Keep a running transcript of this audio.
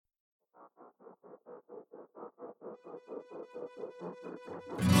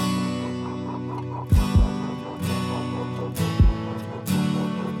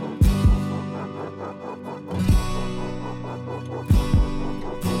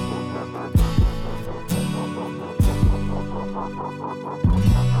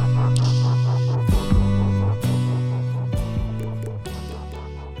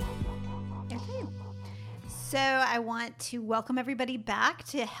So I want to welcome everybody back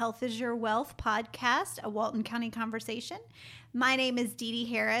to Health is Your Wealth podcast, a Walton County conversation. My name is Dee Dee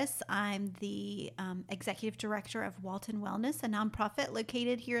Harris. I'm the executive director of Walton Wellness, a nonprofit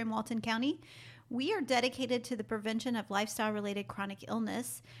located here in Walton County. We are dedicated to the prevention of lifestyle-related chronic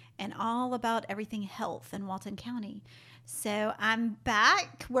illness and all about everything health in Walton County. So I'm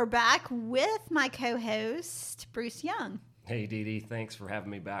back. We're back with my co-host, Bruce Young. Hey, Dee Dee. Thanks for having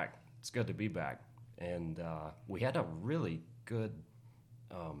me back. It's good to be back. And we had a really good,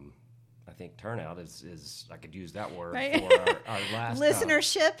 I think, turnout is I could use that word right. for our last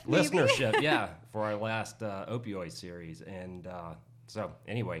listenership. Listenership, yeah, for our last opioid series. And so,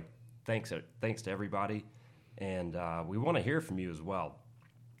 anyway, thanks to everybody, and we want to hear from you as well.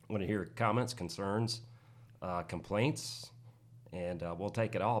 We want to hear comments, concerns, complaints, and we'll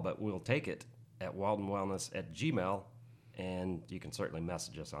take it all. But we'll take it at waltonwellness@gmail.com, and you can certainly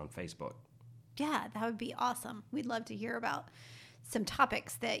message us on Facebook. Yeah, that would be awesome. We'd love to hear about some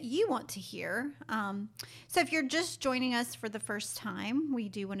topics that you want to hear. So if you're just joining us for the first time, we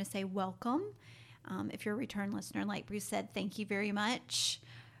do want to say welcome. If you're a return listener, like Bruce said, thank you very much.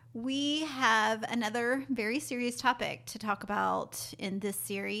 We have another very serious topic to talk about in this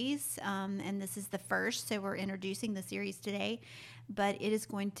series, and this is the first, so we're introducing the series today, but we're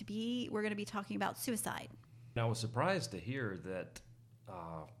going to be talking about suicide. Now, I was surprised to hear that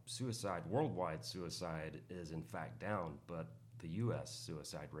worldwide suicide is in fact down, but the U.S.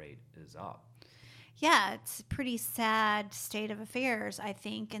 suicide rate is up. Yeah, it's a pretty sad state of affairs, I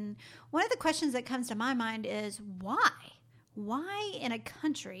think. And one of the questions that comes to my mind is why? Why in a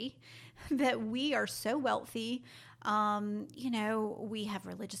country that we are so wealthy, we have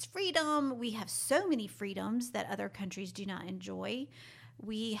religious freedom, we have so many freedoms that other countries do not enjoy.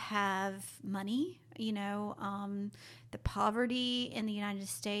 We have money, the poverty in the United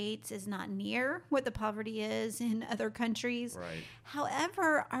States is not near what the poverty is in other countries. Right.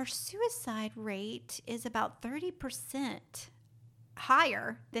 However, our suicide rate is about 30%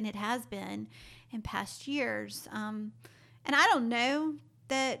 higher than it has been in past years. And I don't know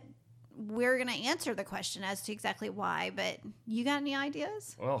that we're going to answer the question as to exactly why, but you got any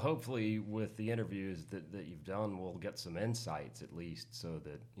ideas? Well, hopefully with the interviews that you've done, we'll get some insights at least, so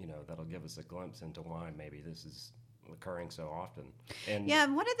that, that'll give us a glimpse into why maybe this is occurring so often. And yeah,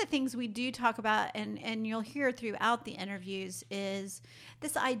 one of the things we do talk about, and you'll hear throughout the interviews, is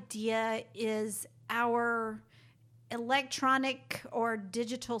this idea is our electronic or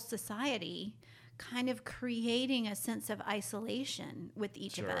digital society kind of creating a sense of isolation with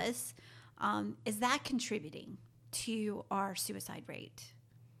each Sure. of us. Is that contributing to our suicide rate?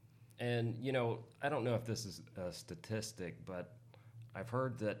 And, I don't know if this is a statistic, but I've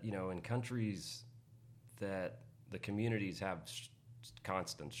heard that, in countries that the communities have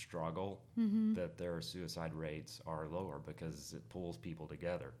constant struggle, Mm-hmm. that their suicide rates are lower because it pulls people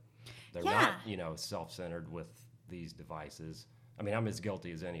together. They're Yeah. not, self-centered with these devices. I mean, I'm as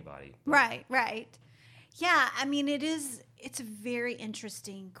guilty as anybody. Right. Yeah, I mean, it's a very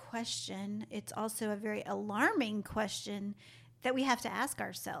interesting question. It's also a very alarming question that we have to ask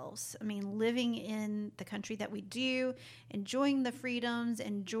ourselves. I mean, living in the country that we do, enjoying the freedoms,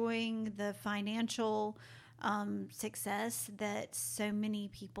 enjoying the financial success that so many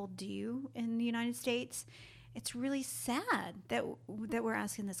people do in the United States, it's really sad that we're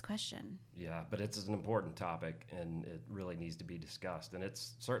asking this question. Yeah, but it's an important topic, and it really needs to be discussed. And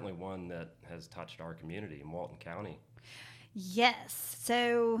it's certainly one that has touched our community in Walton County. Yes.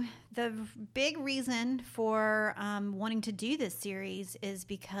 So the big reason for wanting to do this series is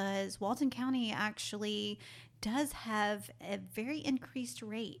because Walton County actually does have a very increased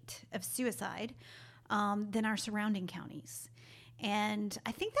rate of suicide than our surrounding counties. And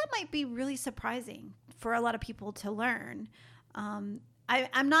I think that might be really surprising for a lot of people to learn.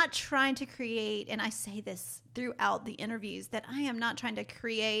 I'm not trying to create, and I say this throughout the interviews, that I am not trying to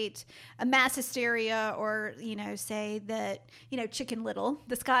create a mass hysteria or, say that, Chicken Little,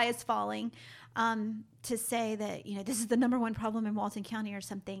 the sky is falling, to say that, this is the number one problem in Walton County or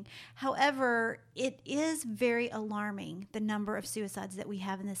something. However, it is very alarming, the number of suicides that we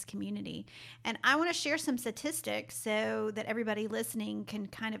have in this community. And I want to share some statistics so that everybody listening can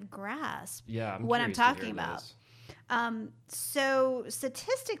kind of grasp what I'm talking about. So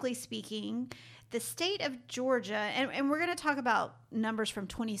statistically speaking, the state of Georgia, and we're going to talk about numbers from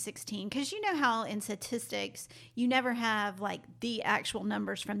 2016, because you know how in statistics, you never have like the actual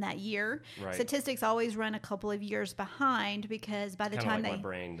numbers from that year. Right. Statistics always run a couple of years behind, because by the Kinda time like they... my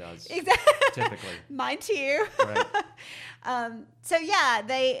brain does. Exactly. Typically. Mine too. Right. So yeah,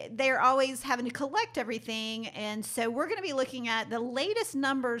 they're always having to collect everything, and so we're going to be looking at the latest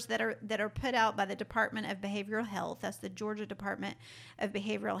numbers that are put out by the Department of Behavioral Health. That's the Georgia Department of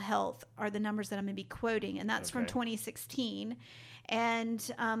Behavioral Health, are the numbers that I'm going to be quoting, and that's from 2016.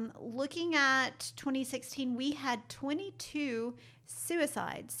 And looking at 2016, we had 22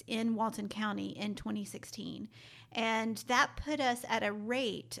 suicides in Walton County in 2016, and that put us at a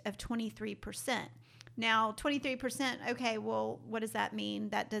rate of 23%. Now, 23%, okay, well, what does that mean?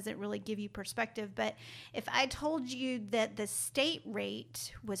 That doesn't really give you perspective. But if I told you that the state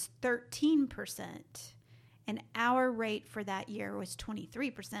rate was 13% and our rate for that year was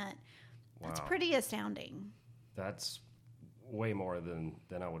 23%, that's pretty astounding. That's way more than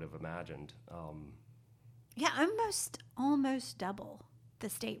I would have imagined. Yeah, almost double the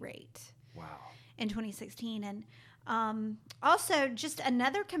state rate. Wow. In 2016. And also, just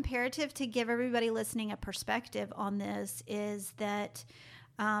another comparative to give everybody listening a perspective on this is that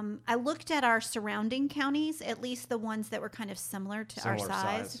I looked at our surrounding counties, at least the ones that were kind of similar to our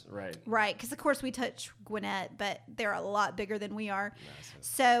size. Right. Right, because of course we touch Gwinnett, but they're a lot bigger than we are. Massive.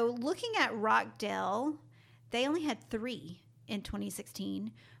 So looking at Rockdale, they only had 3 in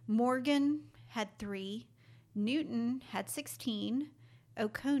 2016. Morgan had 3. Newton had 16.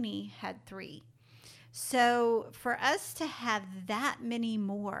 Oconee had 3. So for us to have that many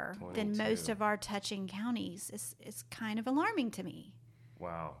more 22. than most of our touching counties is kind of alarming to me.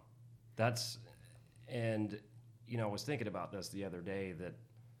 Wow. And I was thinking about this the other day that,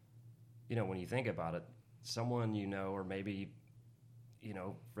 when you think about it, someone or maybe,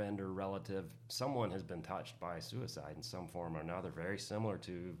 friend or relative, someone has been touched by suicide in some form or another, very similar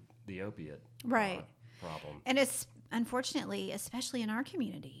to the opiate right. problem. And it's unfortunately, especially in our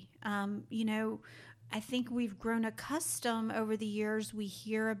community, I think we've grown accustomed over the years. We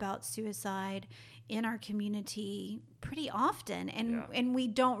hear about suicide in our community pretty often, and we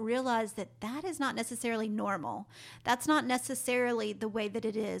don't realize that is not necessarily normal. That's not necessarily the way that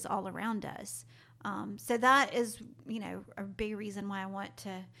it is all around us. So that is, a big reason why I want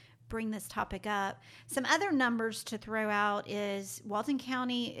to bring this topic up. Some other numbers to throw out is Walton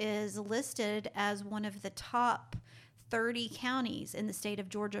County is listed as one of the top 30 counties in the state of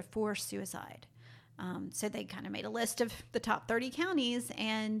Georgia for suicide. So they kind of made a list of the top 30 counties,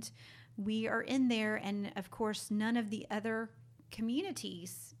 and we are in there. And of course, none of the other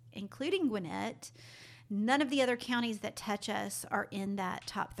communities, including Gwinnett, none of the other counties that touch us are in that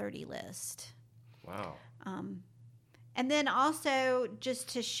top 30 list. Wow. And then also, just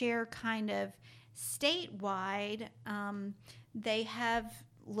to share kind of statewide, they have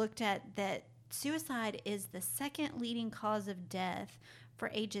looked at that suicide is the second leading cause of death for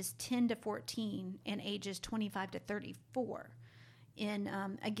ages 10 to 14 and ages 25 to 34.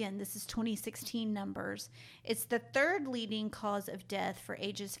 Again, this is 2016 numbers. It's the third leading cause of death for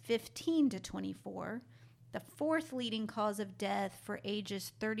ages 15 to 24, the fourth leading cause of death for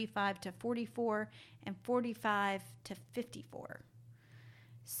ages 35 to 44 and 45 to 54.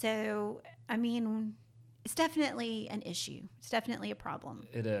 So, it's definitely an issue. It's definitely a problem.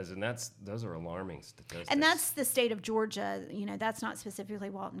 It is, and those are alarming statistics. And that's the state of Georgia. That's not specifically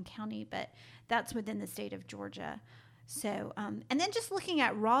Walton County, but that's within the state of Georgia. So, and then just looking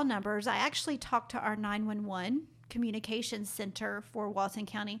at raw numbers, I actually talked to our 911 communications center for Walton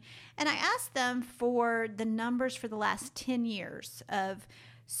County, and I asked them for the numbers for the last 10 years of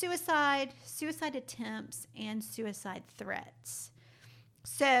suicide attempts, and suicide threats.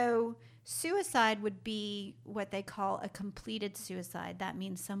 So suicide would be what they call a completed suicide. That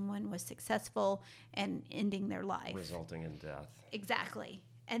means someone was successful in ending their life. Resulting in death. Exactly.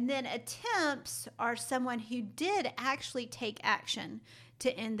 And then attempts are someone who did actually take action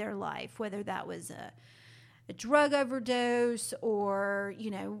to end their life, whether that was a drug overdose or,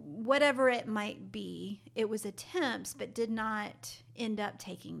 whatever it might be. It was attempts, but did not end up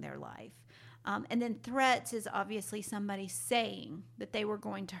taking their life. And then threats is obviously somebody saying that they were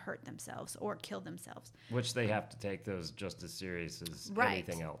going to hurt themselves or kill themselves. Which they have to take those just as serious as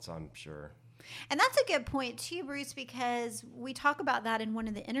anything else, I'm sure. And that's a good point too, Bruce, because we talk about that in one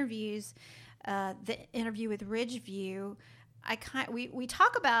of the interviews, the interview with Ridgeview. We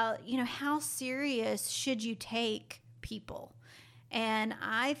talk about, how serious should you take people? And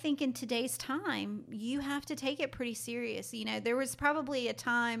I think in today's time, you have to take it pretty serious. There was probably a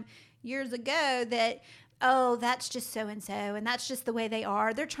time years ago that oh, that's just so and so, and that's just the way they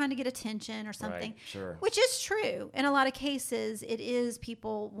are. They're trying to get attention or something. Right, sure. Which is true. In a lot of cases, it is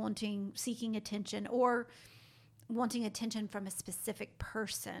people seeking attention or wanting attention from a specific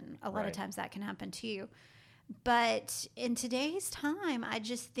person. A lot of times that can happen too. But in today's time, I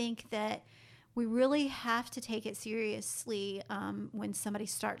just think that we really have to take it seriously when somebody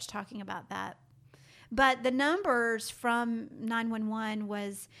starts talking about that. But the numbers from 911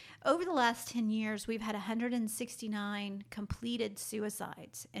 was over the last 10 years, we've had 169 completed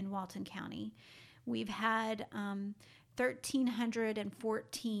suicides in Walton County. We've had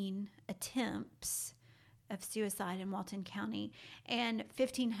 1,314 attempts of suicide in Walton County and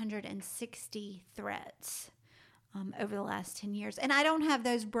 1,560 threats over the last 10 years. And I don't have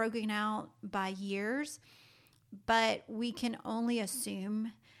those broken out by years, but we can only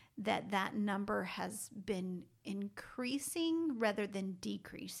assume that number has been increasing rather than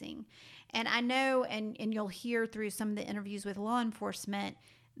decreasing. And I know, and you'll hear through some of the interviews with law enforcement,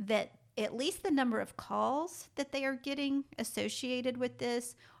 that at least the number of calls that they are getting associated with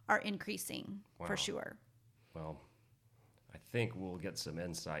this are increasing. Wow. For sure. Well, I think we'll get some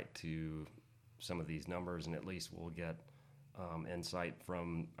insight to some of these numbers, and at least we'll get insight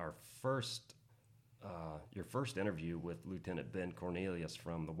from our your first interview with Lieutenant Ben Cornelius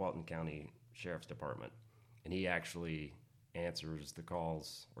from the Walton County Sheriff's Department. And he actually answers the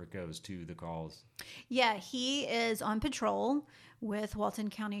calls or goes to the calls. Yeah, he is on patrol with Walton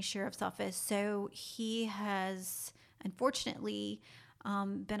County Sheriff's Office. So he has, unfortunately,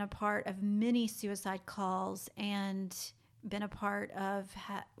 been a part of many suicide calls and been a part of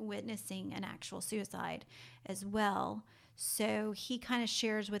witnessing an actual suicide as well. So he kind of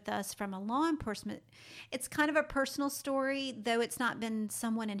shares with us from a law enforcement. It's kind of a personal story, though it's not been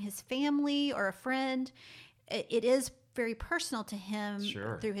someone in his family or a friend. It is very personal to him.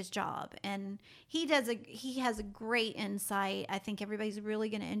 Sure. Through his job, and he has a great insight. I think everybody's really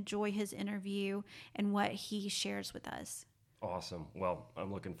going to enjoy his interview and what he shares with us. Awesome. Well,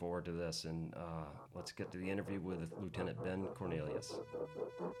 I'm looking forward to this, and let's get to the interview with Lieutenant Ben Cornelius.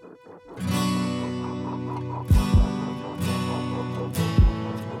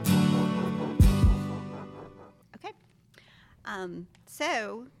 Okay.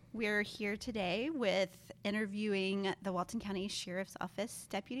 So we're here today with interviewing the Walton County Sheriff's Office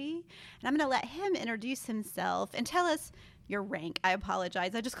deputy, and I'm going to let him introduce himself and tell us your rank. I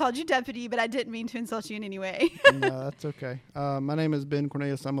apologize. I just called you deputy, but I didn't mean to insult you in any way. No, that's okay. My name is Ben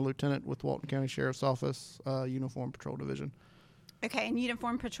Cornelius. I'm a lieutenant with Walton County Sheriff's Office, Uniform Patrol Division. Okay, and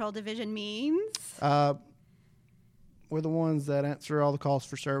Uniform Patrol Division means? We're the ones that answer all the calls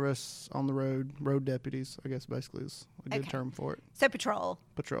for service on the road. Road deputies, I guess, basically is a good term for it. So patrol.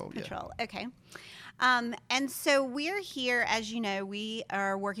 Patrol, yeah. Patrol, okay. And so we're here, as you know, we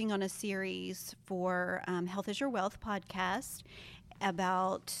are working on a series for Health is Your Wealth podcast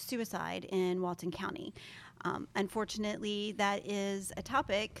about suicide in Walton County. Unfortunately, that is a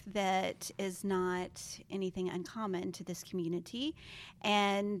topic that is not anything uncommon to this community.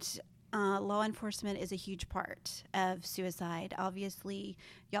 And law enforcement is a huge part of suicide. Obviously,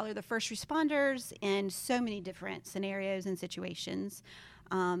 y'all are the first responders in so many different scenarios and situations.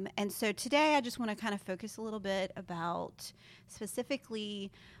 And so today I just want to kind of focus a little bit about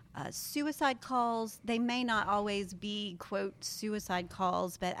specifically suicide calls. They may not always be, quote, suicide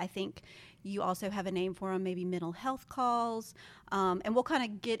calls, but I think you also have a name for them, maybe mental health calls. And we'll kind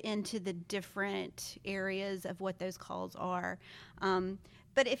of get into the different areas of what those calls are.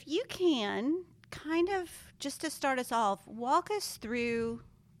 But if you can, kind of, just to start us off, walk us through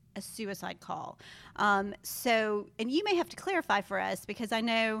a suicide call. And you may have to clarify for us, because I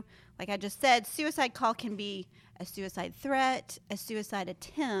know, like I just said, suicide call can be a suicide threat, a suicide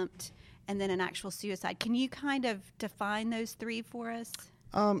attempt, and then an actual suicide. Can you kind of define those three for us?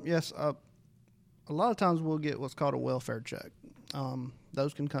 Yes. A lot of times we'll get what's called a welfare check.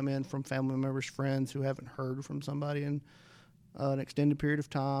 Those can come in from family members, friends who haven't heard from somebody in an extended period of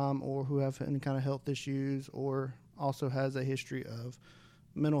time, or who have any kind of health issues, or also has a history of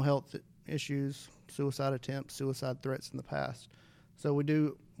mental health issues, suicide attempts, suicide threats in the past. So we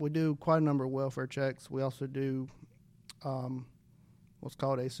do quite a number of welfare checks. We also do what's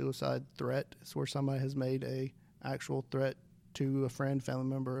called a suicide threat. It's where somebody has made a actual threat to a friend, family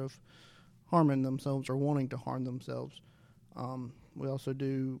member of harming themselves or wanting to harm themselves. We also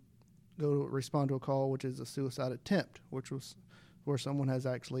do respond to a call, which is a suicide attempt, which was where someone has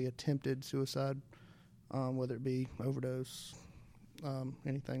actually attempted suicide, whether it be overdose,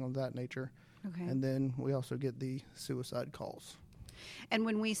 anything of that nature. Okay. And then we also get the suicide calls. And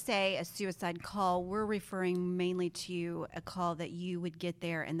when we say a suicide call, we're referring mainly to a call that you would get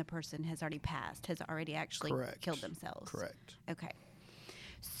there and the person has already passed, has already actually Correct. killed themselves. Correct. Okay.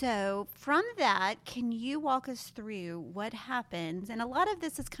 So from that, can you walk us through what happens? And a lot of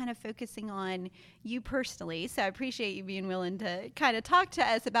this is kind of focusing on you personally. So I appreciate you being willing to kind of talk to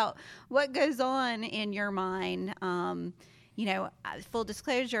us about what goes on in your mind. Full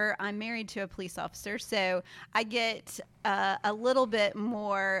disclosure, I'm married to a police officer, so I get a little bit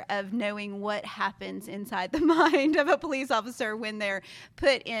more of knowing what happens inside the mind of a police officer when they're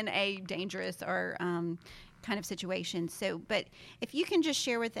put in a dangerous or kind of situation. So, but if you can just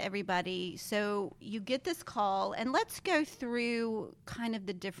share with everybody, so you get this call, and let's go through kind of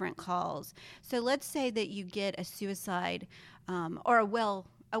the different calls. So let's say that you get a suicide or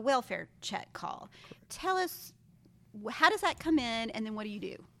a welfare check call. Tell us, how does that come in, and then what do you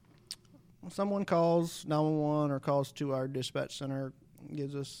do? Someone calls 911 or calls to our dispatch center,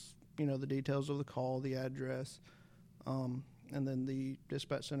 gives us, the details of the call, the address, and then the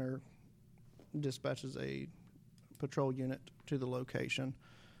dispatch center dispatches a patrol unit to the location.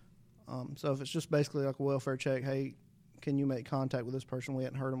 So if it's just basically like a welfare check, hey, can you make contact with this person? We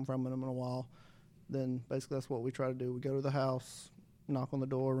hadn't heard from them in a while. Then basically that's what we try to do. We go to the house, knock on the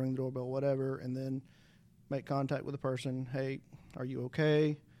door, ring the doorbell, whatever, and then make contact with the person. Hey, are you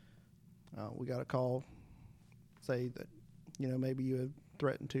okay? We got a call, say that, maybe you have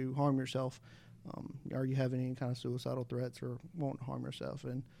threatened to harm yourself. Are you having any kind of suicidal threats or want to harm yourself?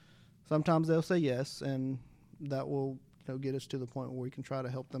 And sometimes they'll say yes, and that will get us to the point where we can try to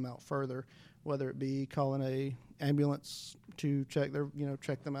help them out further, whether it be calling a ambulance to check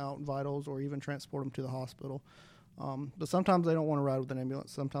them out, vitals, or even transport them to the hospital. But sometimes they don't want to ride with an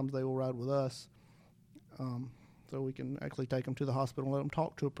ambulance. Sometimes they will ride with us. So we can actually take them to the hospital and let them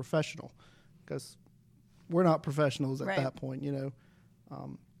talk to a professional, because we're not professionals at Right. that point, and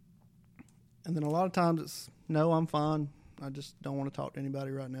then a lot of times it's, no, I'm fine. I just don't want to talk to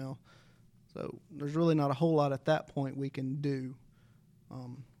anybody right now. So there's really not a whole lot at that point we can do.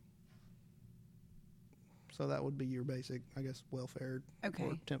 So that would be your basic, I guess, welfare. Okay.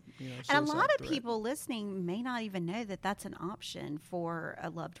 Or And a suicide lot of threat. people listening may not even know that that's an option for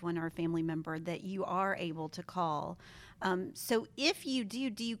a loved one or a family member that you are able to call. So if you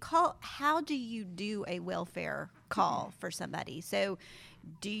do you call, how do you do a welfare call for somebody? So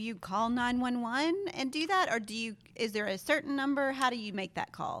do you call 911 and do that? Or is there a certain number? How do you make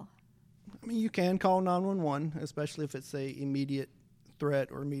that call? I mean, you can call 911, especially if it's a immediate threat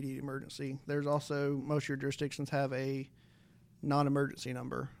or immediate emergency. There's also, most of your jurisdictions have a non-emergency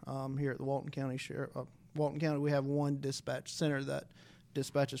number. Here at the Walton County we have one dispatch center that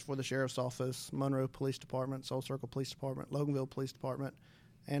dispatches for the sheriff's office, Monroe Police Department, Soul Circle Police Department, Loganville Police Department,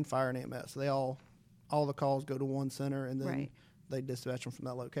 and Fire and EMS. They all the calls go to one center, and then Right. they dispatch them from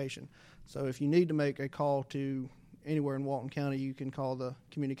that location. So if you need to make a call to anywhere in Walton County, you can call the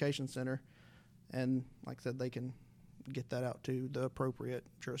communication center, and like I said, they can get that out to the appropriate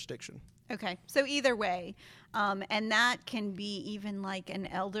jurisdiction. Okay, so either way, and that can be even like an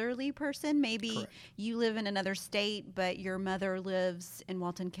elderly person. Maybe Correct. you live in another state, but your mother lives in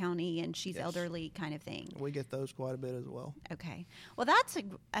Walton County and she's Yes. elderly kind of thing. We get those quite a bit as well. Okay, well, that's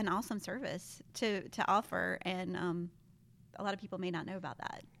an awesome service to offer, and a lot of people may not know about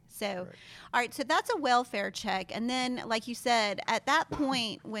that. So, Correct. all right, so that's a welfare check. And then, like you said, at that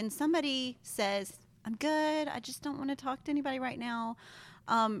point, when somebody says, I'm good, I just don't want to talk to anybody right now,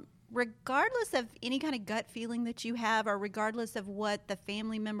 regardless of any kind of gut feeling that you have, or regardless of what the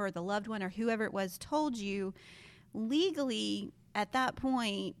family member or the loved one or whoever it was told you, legally, at that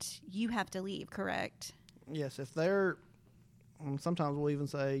point, you have to leave, correct? Yes, if they're, sometimes we'll even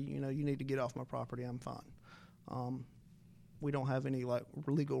say, you need to get off my property, I'm fine. We don't have any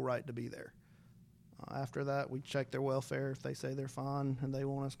legal right to be there. After that, we check their welfare. If they say they're fine and they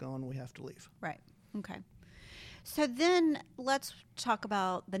want us gone, we have to leave. Right. Okay. So then let's talk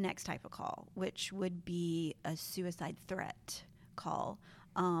about the next type of call, which would be a suicide threat call.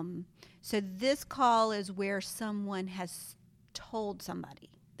 So this call is where someone has told somebody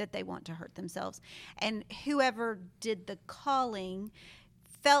that they want to hurt themselves, and whoever did the calling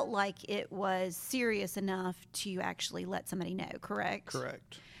felt like it was serious enough to actually let somebody know, correct?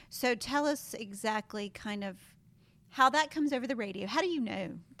 Correct. So tell us exactly kind of how that comes over the radio. How do you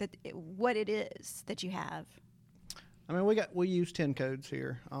know what it is that you have? I mean, we use 10 codes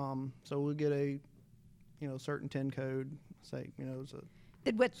here. So we'll get a, certain 10 code, say, it's a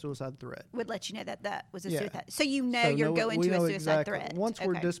That what suicide threat. would let you know that was a Yeah. suicide. So you're So going we to a know suicide exactly. threat. Once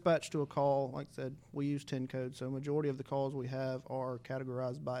we're Okay. dispatched to a call, like I said, we use 10 codes. So majority of the calls we have are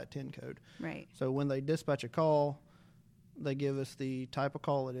categorized by a 10 code. Right. So when they dispatch a call, They give us the type of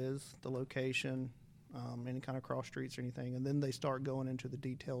call it is, the location, any kind of cross streets or anything, and then they start going into the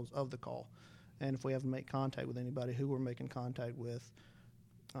details of the call. And if we have to make contact with anybody, who we're making contact with.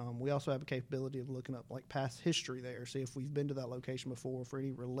 We also have a capability of looking up like past history there, see if we've been to that location before for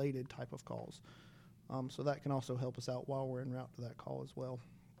any related type of calls. So that can also help us out while we're en route to that call as well.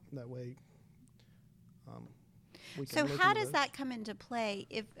 That way, we can So look how into does those. that come into play?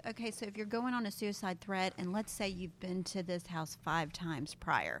 So if you're going on a suicide threat, and let's say you've been to this house 5 times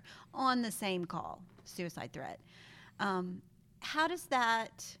prior on the same call, suicide threat, how does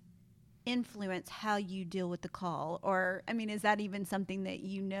that influence how you deal with the call? Or, I mean, is that even something that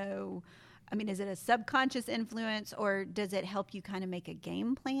you know? I mean, is it a subconscious influence, or does it help you kind of make a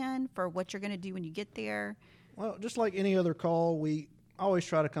game plan for what you're going to do when you get there? Well, just like any other call, we always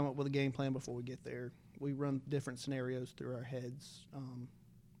try to come up with a game plan before we get there. We run different scenarios through our heads.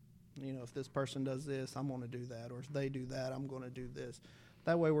 If this person does this, I'm going to do that. Or if they do that, I'm going to do this.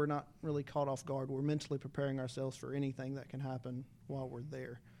 That way we're not really caught off guard. We're mentally preparing ourselves for anything that can happen while we're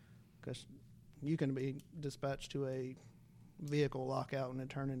there. Because you can be dispatched to a vehicle lockout and it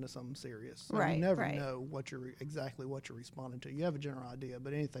turn into something serious. So Right, you never right. know exactly what you're responding to. You have a general idea,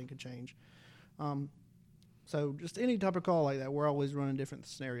 but anything could change. So just any type of call like that, we're always running different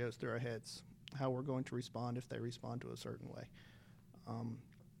scenarios through our heads, how we're going to respond if they respond to a certain way.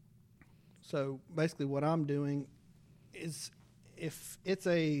 So basically what I'm doing is, if it's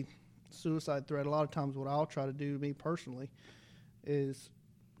a suicide threat, a lot of times what I'll try to do, me personally, is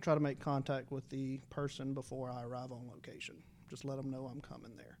try to make contact with the person before I arrive on location. Just let them know I'm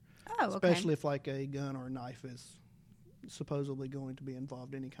coming there. Oh, okay. Especially if like a gun or a knife is supposedly going to be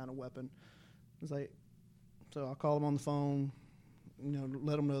involved, any kind of weapon. So I'll call them on the phone,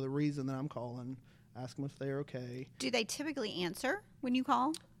 let them know the reason that I'm calling, ask them if they're okay. Do they typically answer when you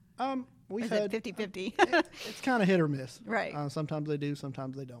call? We've Is had it 50-50? it's kind of hit or miss. Right. Sometimes they do,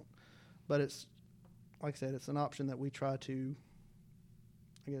 sometimes they don't. But it's, like I said, it's an option that we try to,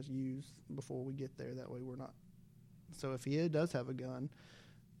 I guess, use before we get there. That way we're not. So if he does have a gun,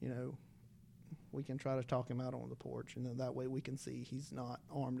 we can try to talk him out on the porch. And then that way we can see he's not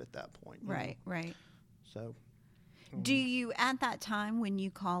armed at that point. Right, right. So. Do you, at that time when you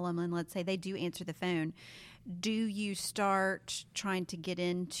call them, and let's say they do answer the phone, do you start trying to get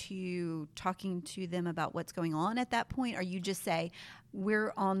into talking to them about what's going on at that point? Or you just say,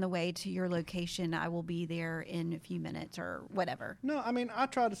 we're on the way to your location, I will be there in a few minutes, or whatever? No, I mean, I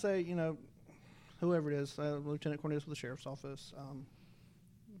try to say, whoever it is, Lieutenant Cornelius with the Sheriff's Office,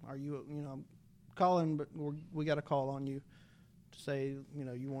 are you, I'm calling, but we got a call on you to say,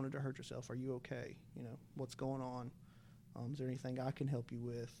 you wanted to hurt yourself. Are you okay? What's going on? Is there anything I can help you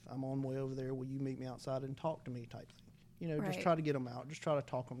with? I'm on the way over there. Will you meet me outside and talk to me type thing? Right. Just try to get them out. Just try to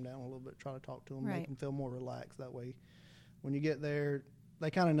talk them down a little bit. Try to talk to them, Right. make them feel more relaxed. That way, when you get there, they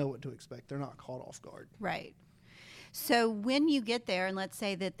kind of know what to expect. They're not caught off guard. Right. So when you get there, and let's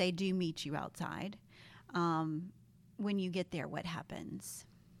say that they do meet you outside, when you get there, what happens?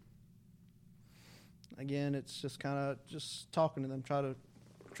 Again, it's just kind of just talking to them. Try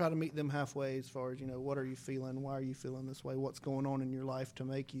to meet them halfway as far as, what are you feeling? Why are you feeling this way? What's going on in your life to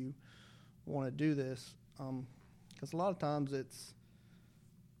make you want to do this? Because a lot of times it's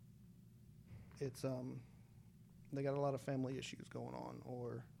they got a lot of family issues going on,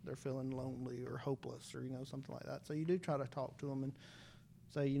 or they're feeling lonely or hopeless, or something like that. So you do try to talk to them and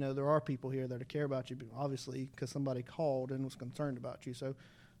say, there are people here that care about you, obviously, because somebody called and was concerned about you. So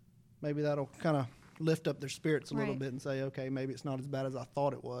maybe that'll kind of lift up their spirits a little Right. bit and say, okay, maybe it's not as bad as I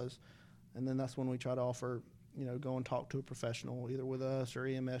thought it was. And then that's when we try to offer, go and talk to a professional, either with us or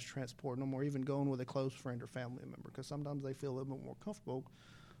EMS transporting them, or even going with a close friend or family member, because sometimes they feel a little bit more comfortable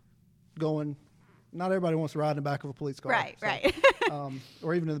going. Not everybody wants to ride in the back of a police car. Right, right.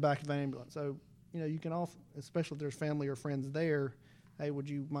 Or even in the back of an ambulance. So, you can often, especially if there's family or friends there, hey, would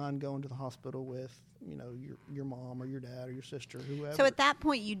you mind going to the hospital with, your mom or your dad or your sister, whoever? So at that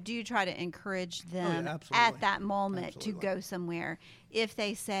point, you do try to encourage them absolutely. at that moment Absolutely. to go somewhere. If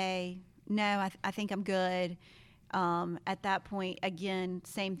they say, no, I think I'm good, at that point, again,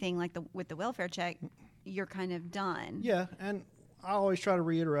 same thing like with the welfare check, you're kind of done. Yeah, and I always try to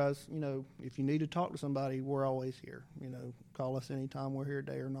reiterate, if you need to talk to somebody, we're always here. Call us anytime. We're here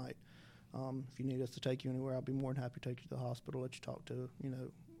day or night. If you need us to take you anywhere, I'll be more than happy to take you to the hospital, let you talk to,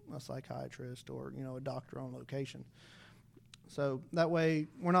 a psychiatrist or, a doctor on location. So that way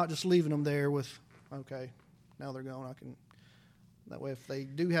we're not just leaving them there with, okay, now they're gone. That way if they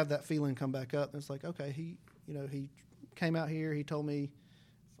do have that feeling come back up, it's like, okay, he came out here, he told me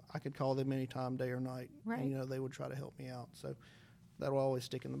I could call them anytime, day or night. Right. And, they would try to help me out. So that'll always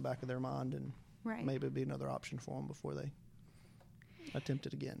stick in the back of their mind, and Right. maybe be another option for them before they attempt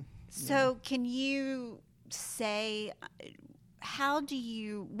it again. So can you say, how do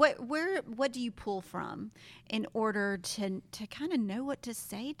you, what do you pull from in order to kind of know what to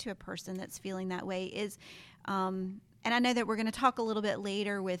say to a person that's feeling that way? And I know that we're going to talk a little bit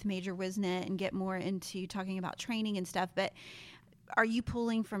later with Major Wisnet and get more into talking about training and stuff, but are you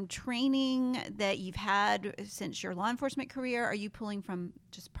pulling from training that you've had since your law enforcement career? Are you pulling from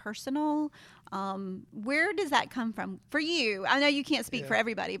just personal? Where does that come from for you? I know you can't speak for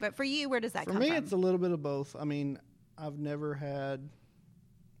everybody, but for you, where does that come from? For me, it's a little bit of both. I mean, I've never had,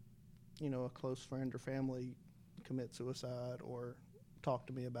 a close friend or family commit suicide or talk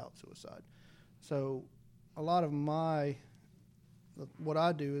to me about suicide. So a lot of what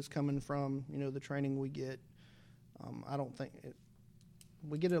I do is coming from, the training we get. I don't think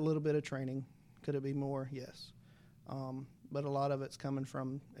we get a little bit of training. Could it be more? Yes. But a lot of it's coming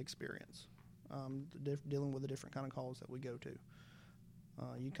from experience, dealing with the different kind of calls that we go to.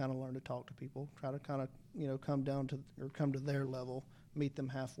 You kind of learn to talk to people, try to kind of, come to their level, meet them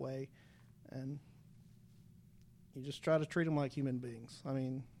halfway, and you just try to treat them like human beings. I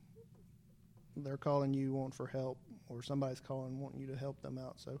mean, they're calling you wanting for help, or somebody's calling wanting you to help them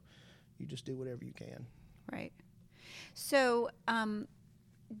out, so you just do whatever you can. Right. So,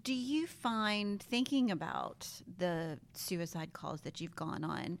 do you find, thinking about the suicide calls that you've gone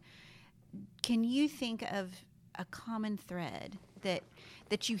on, can you think of a common thread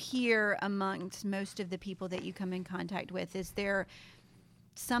that you hear amongst most of the people that you come in contact with? Is there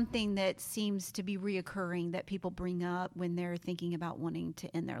something that seems to be reoccurring that people bring up when they're thinking about wanting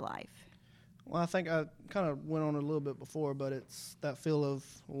to end their life? Well, I think I kind of went on a little bit before, but it's that feel of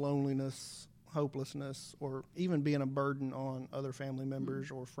loneliness, hopelessness, or even being a burden on other family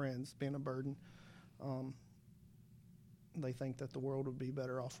members or friends, being a burden. They think that the world would be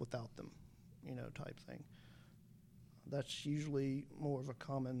better off without them, type thing. That's usually more of a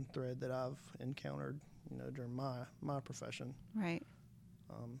common thread that I've encountered, during my profession. Right.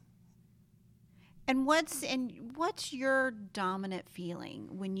 And what's your dominant feeling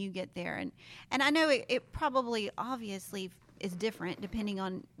when you get there? And I know it probably obviously is different depending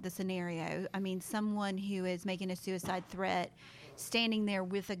on the scenario. I mean, someone who is making a suicide threat, standing there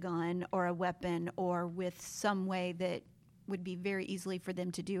with a gun or a weapon or with some way that would be very easily for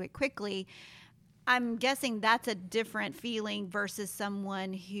them to do it quickly, I'm guessing that's a different feeling versus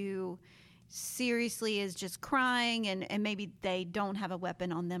someone who seriously is just crying and maybe they don't have a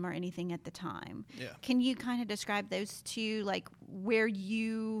weapon on them or anything at the time. Yeah. Can you kind of describe those two, like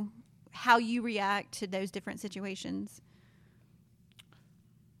how you react to those different situations?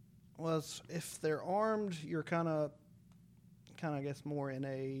 Well, if they're armed, you're kind of, I guess, more in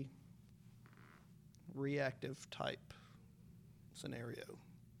a reactive type scenario.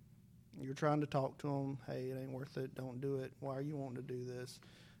 You're trying to talk to them. Hey, it ain't worth it. Don't do it. Why are you wanting to do this?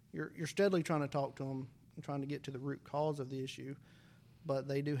 You're steadily trying to talk to them and trying to get to the root cause of the issue, but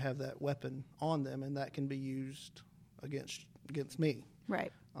they do have that weapon on them, and that can be used against me.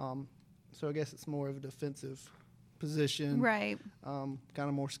 Right. So I guess it's more of a defensive position. Right. Kind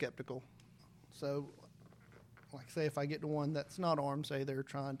of more skeptical. So, like, say if I get to one that's not armed, say they're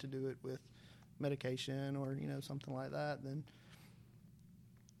trying to do it with medication or something like that, then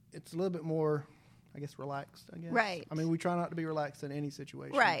it's a little bit more, I guess, relaxed, I guess. Right. I mean, we try not to be relaxed in any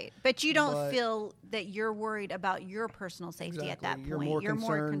situation. Right. But you don't feel that you're worried about your personal safety at that point. You're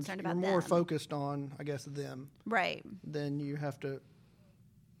more concerned about them. You're more focused on, I guess, them. Right. Then you have to,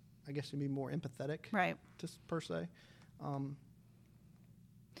 I guess, be more empathetic. Right. Just per se.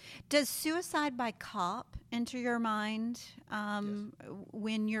 Does suicide by cop enter your mind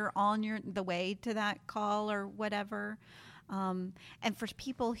when you're on the way to that call or whatever? And for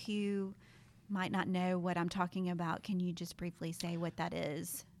people who might not know what I'm talking about, can you just briefly say what that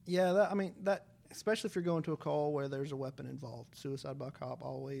is? Yeah, that especially if you're going to a call where there's a weapon involved, suicide by cop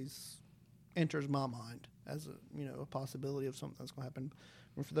always enters my mind as a possibility of something that's going to happen.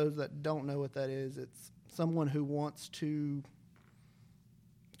 And for those that don't know what that is, it's someone who wants to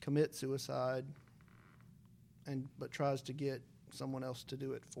commit suicide but tries to get someone else to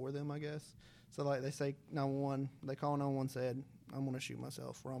do it for them, I guess. So like they say 911, they call 911, said, I'm going to shoot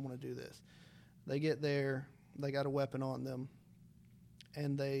myself or I'm going to do this. They get there, they got a weapon on them,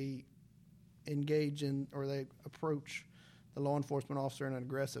 and they engage in, or they approach the law enforcement officer in an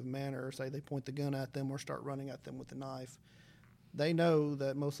aggressive manner, or say they point the gun at them or start running at them with the knife. They know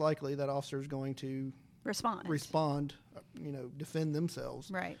that most likely that officer is going to respond, defend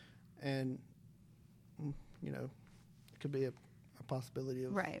themselves. Right. And, it could be a possibility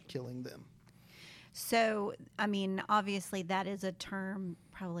of killing them. So, I mean, obviously, that is a term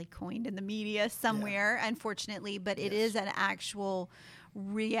probably coined in the media somewhere, unfortunately, but it is an actual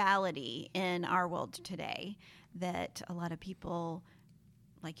reality in our world today that a lot of people,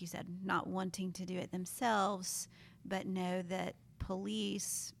 like you said, not wanting to do it themselves, but know that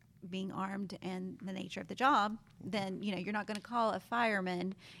police being armed and the nature of the job, then, you're not going to call a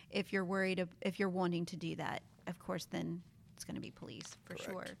fireman if you're worried, if you're wanting to do that. Of course, then it's going to be police for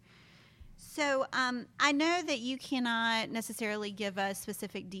sure. So I know that you cannot necessarily give us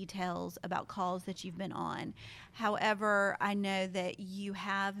specific details about calls that you've been on. However, I know that you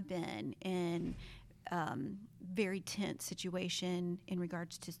have been in very tense situation in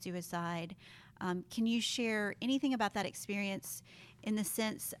regards to suicide. Can you share anything about that experience in the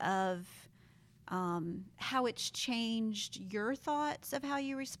sense of how it's changed your thoughts of how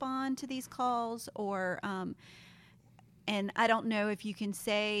you respond to these calls, or and I don't know if you can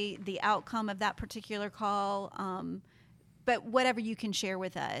say the outcome of that particular call, but whatever you can share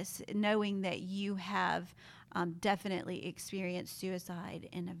with us, knowing that you have definitely experienced suicide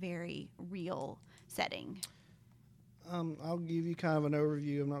in a very real setting. I'll give you kind of an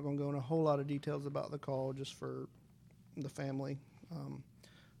overview. I'm not going to go into a whole lot of details about the call just for the family.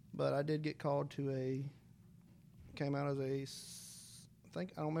 But I did get called to came out as I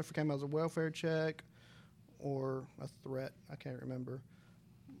don't remember if it came out as a welfare check or a threat. I can't remember.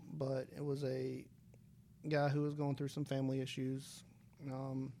 But it was a guy who was going through some family issues.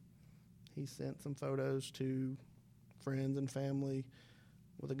 He sent some photos to friends and family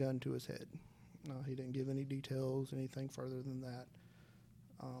with a gun to his head. He didn't give any details, anything further than that.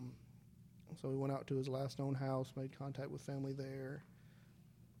 So we went out to his last known house, made contact with family there,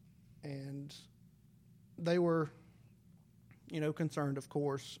 and they were, concerned, of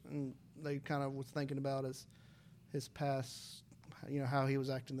course, and they kind of was thinking about his past, how he was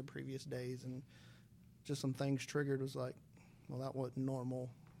acting the previous days, and just some things triggered was like, well, that wasn't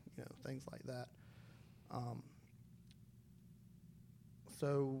normal, things like that.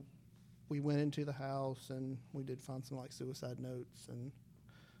 So we went into the house and we did find some suicide notes and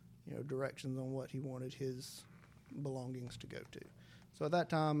directions on what he wanted his belongings to go to. So at that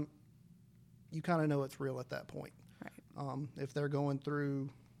time, you kind of know it's real at that point. Right. If they're going through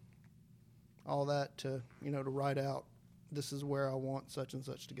all that to to write out, this is where I want such and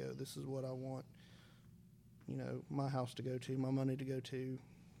such to go. This is what I want, my house to go to, my money to go to.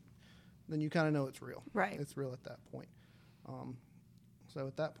 Then you kind of know it's real. Right. It's real at that point. So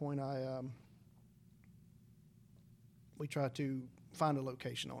at that point, we tried to find a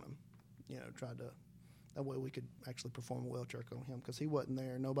location on him. That way we could actually perform a well check on him because he wasn't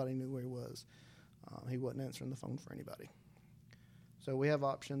there. Nobody knew where he was. He wasn't answering the phone for anybody. So we have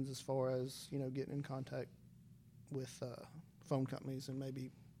options as far as, getting in contact with phone companies and maybe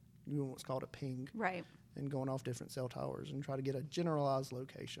doing what's called a ping. Right. And going off different cell towers and try to get a generalized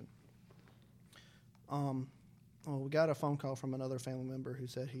location. We got a phone call from another family member who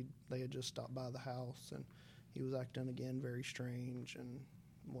said they had just stopped by the house and he was acting again very strange and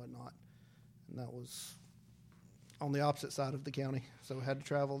whatnot. And that was on the opposite side of the county, so we had to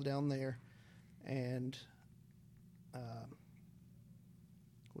travel down there. And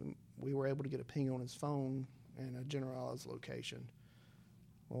we were able to get a ping on his phone and a generalized location.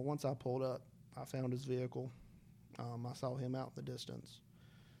 Well, once I pulled up, I found his vehicle. I saw him out in the distance.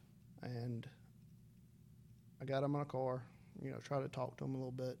 And I got him in a car, tried to talk to him a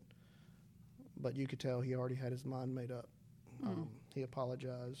little bit. But you could tell he already had his mind made up. He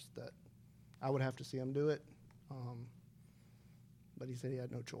apologized that I would have to see him do it. But he said he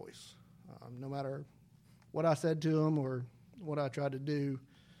had no choice. No matter what I said to him or what I tried to do,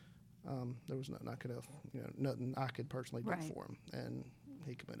 there was nothing I could have, nothing I could personally do for him. And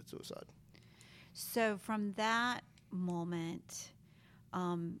he committed suicide. So from that moment,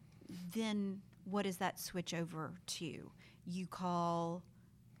 then what does that switch over to? You call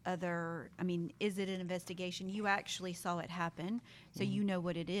is it an investigation? You actually saw it happen, so you know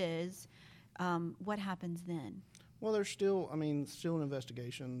what it is. What happens then? Well, there's still an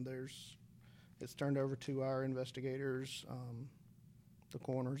investigation. It's turned over to our investigators, the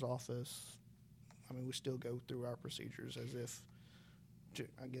coroner's office. We still go through our procedures as if,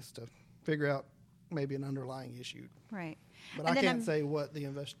 to figure out maybe an underlying issue. Right. But I can't say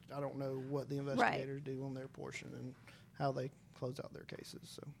I don't know what the investigators do on their portion and how they close out their cases.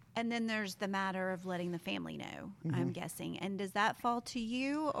 So. And then there's the matter of letting the family know, I'm guessing. And does that fall to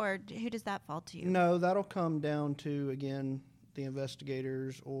you, or who does that fall to? No, that'll come down to, again, the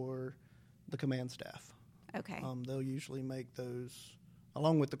investigators or the command staff. Okay. They'll usually make those,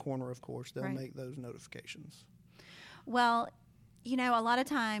 along with the coroner, of course, they'll make those notifications. Well, You know, a lot of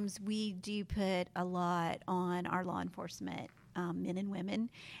times we do put a lot on our law enforcement men and women,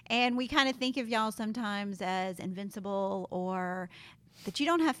 and we kind of think of y'all sometimes as invincible or that you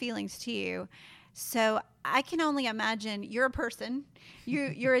don't have feelings too. So I can only imagine you're a person,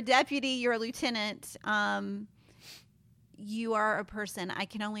 you're a deputy, you're a lieutenant, you are a person. I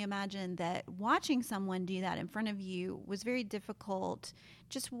can only imagine that watching someone do that in front of you was very difficult.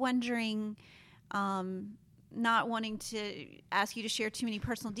 Just wondering, not wanting to ask you to share too many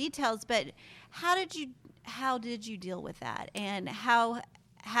personal details, but how did you deal with that, and how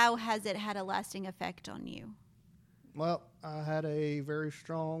has it had a lasting effect on you? Well, I had a very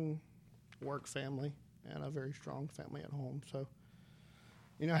strong work family and a very strong family at home. So,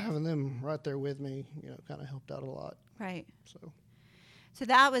 having them right there with me, kind of helped out a lot. Right. So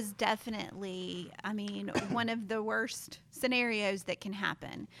that was definitely, one of the worst scenarios that can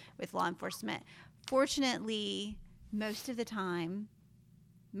happen with law enforcement. Fortunately, most of the time,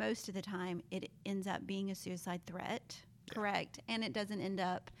 it ends up being a suicide threat, correct? And it doesn't end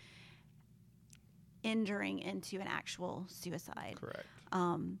up entering into an actual suicide. correct.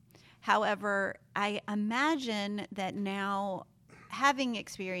 However, I imagine that now, having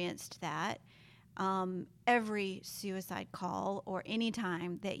experienced that, every suicide call or any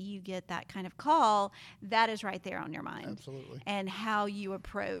time that you get that kind of call, that is right there on your mind. Absolutely. And how you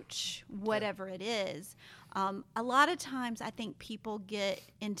approach whatever it is. A lot of times I think people get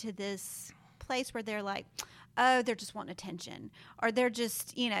into this place where they're like, oh, they're just wanting attention, or they're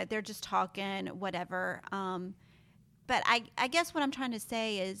just talking, whatever. But I guess what I'm trying to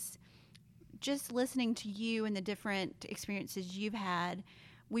say is, just listening to you and the different experiences you've had,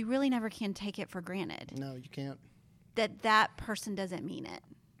 we really never can take it for granted No, you can't. that person doesn't mean it.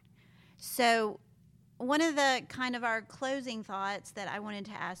 So one of the kind of our closing thoughts that I wanted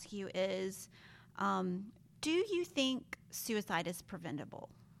to ask you is, do you think suicide is preventable?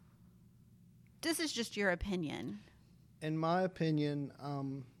 This is just your opinion. In my opinion,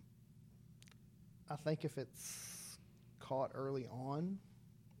 I think if it's caught early on,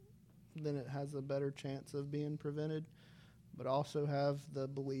 then it has a better chance of being prevented. But also have the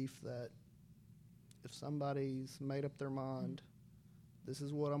belief that if somebody's made up their mind, this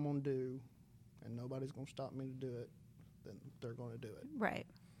is what I'm going to do, and nobody's going to stop me to do it, then they're going to do it. Right.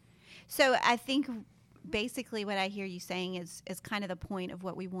 So I think basically what I hear you saying is kind of the point of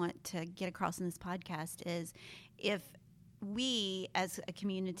what we want to get across in this podcast is, if we as a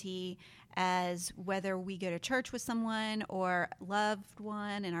community, as whether we go to church with someone or loved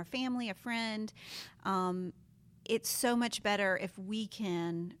one in our family, a friend, it's so much better if we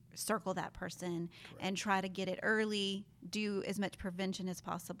can circle that person and try to get it early, do as much prevention as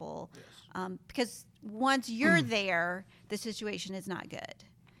possible. Yes. Because once you're there, the situation is not good.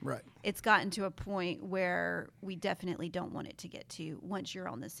 Right. It's gotten to a point where we definitely don't want it to get to once you're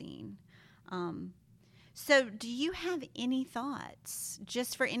on the scene. So do you have any thoughts,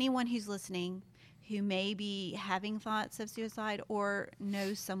 just for anyone who's listening who may be having thoughts of suicide or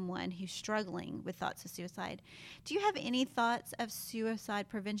knows someone who's struggling with thoughts of suicide? Do you have any thoughts of suicide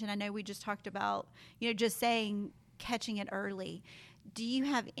prevention? I know we just talked about, just saying catching it early. Do you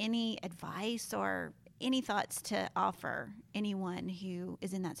have any advice or any thoughts to offer anyone who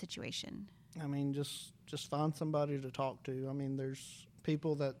is in that situation? Just find somebody to talk to. There's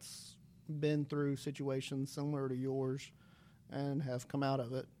people that's been through situations similar to yours and have come out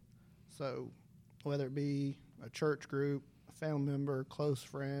of it. So whether it be a church group, a family member, a close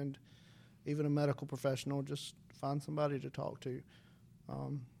friend, even a medical professional, just find somebody to talk to.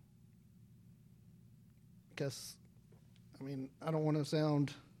 Because, I don't want to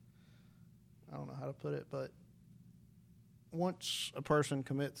sound, I don't know how to put it, but once a person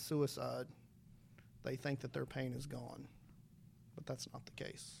commits suicide, they think that their pain is gone. But that's not the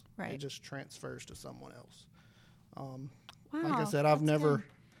case. Right. It just transfers to someone else. Wow, Like I said, I've never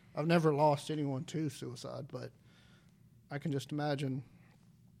lost anyone to suicide, but I can just imagine,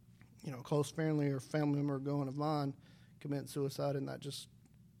 a close family or family member going of mine committing suicide, and that just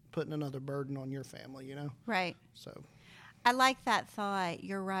putting another burden on your family, Right. So I like that thought.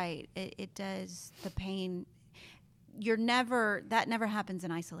 You're right. It does. The pain, that never happens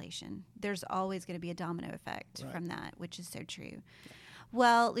in isolation. There's always going to be a domino effect from that, which is so true.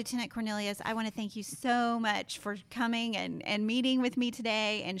 Well, Lieutenant Cornelius, I want to thank you so much for coming and meeting with me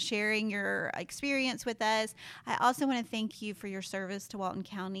today and sharing your experience with us. I also want to thank you for your service to Walton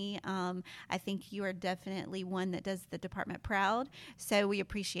County. I think you are definitely one that does the department proud. So we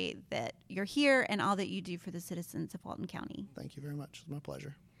appreciate that you're here and all that you do for the citizens of Walton County. thank you very much. It's my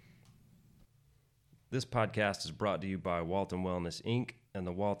pleasure. This podcast is brought to you by Walton Wellness, Inc. and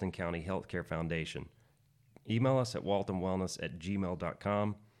the Walton County Healthcare Foundation. Email us at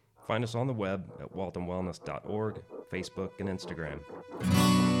waltonwellness@gmail.com. Find us on the web at waltonwellness.org, Facebook, and Instagram.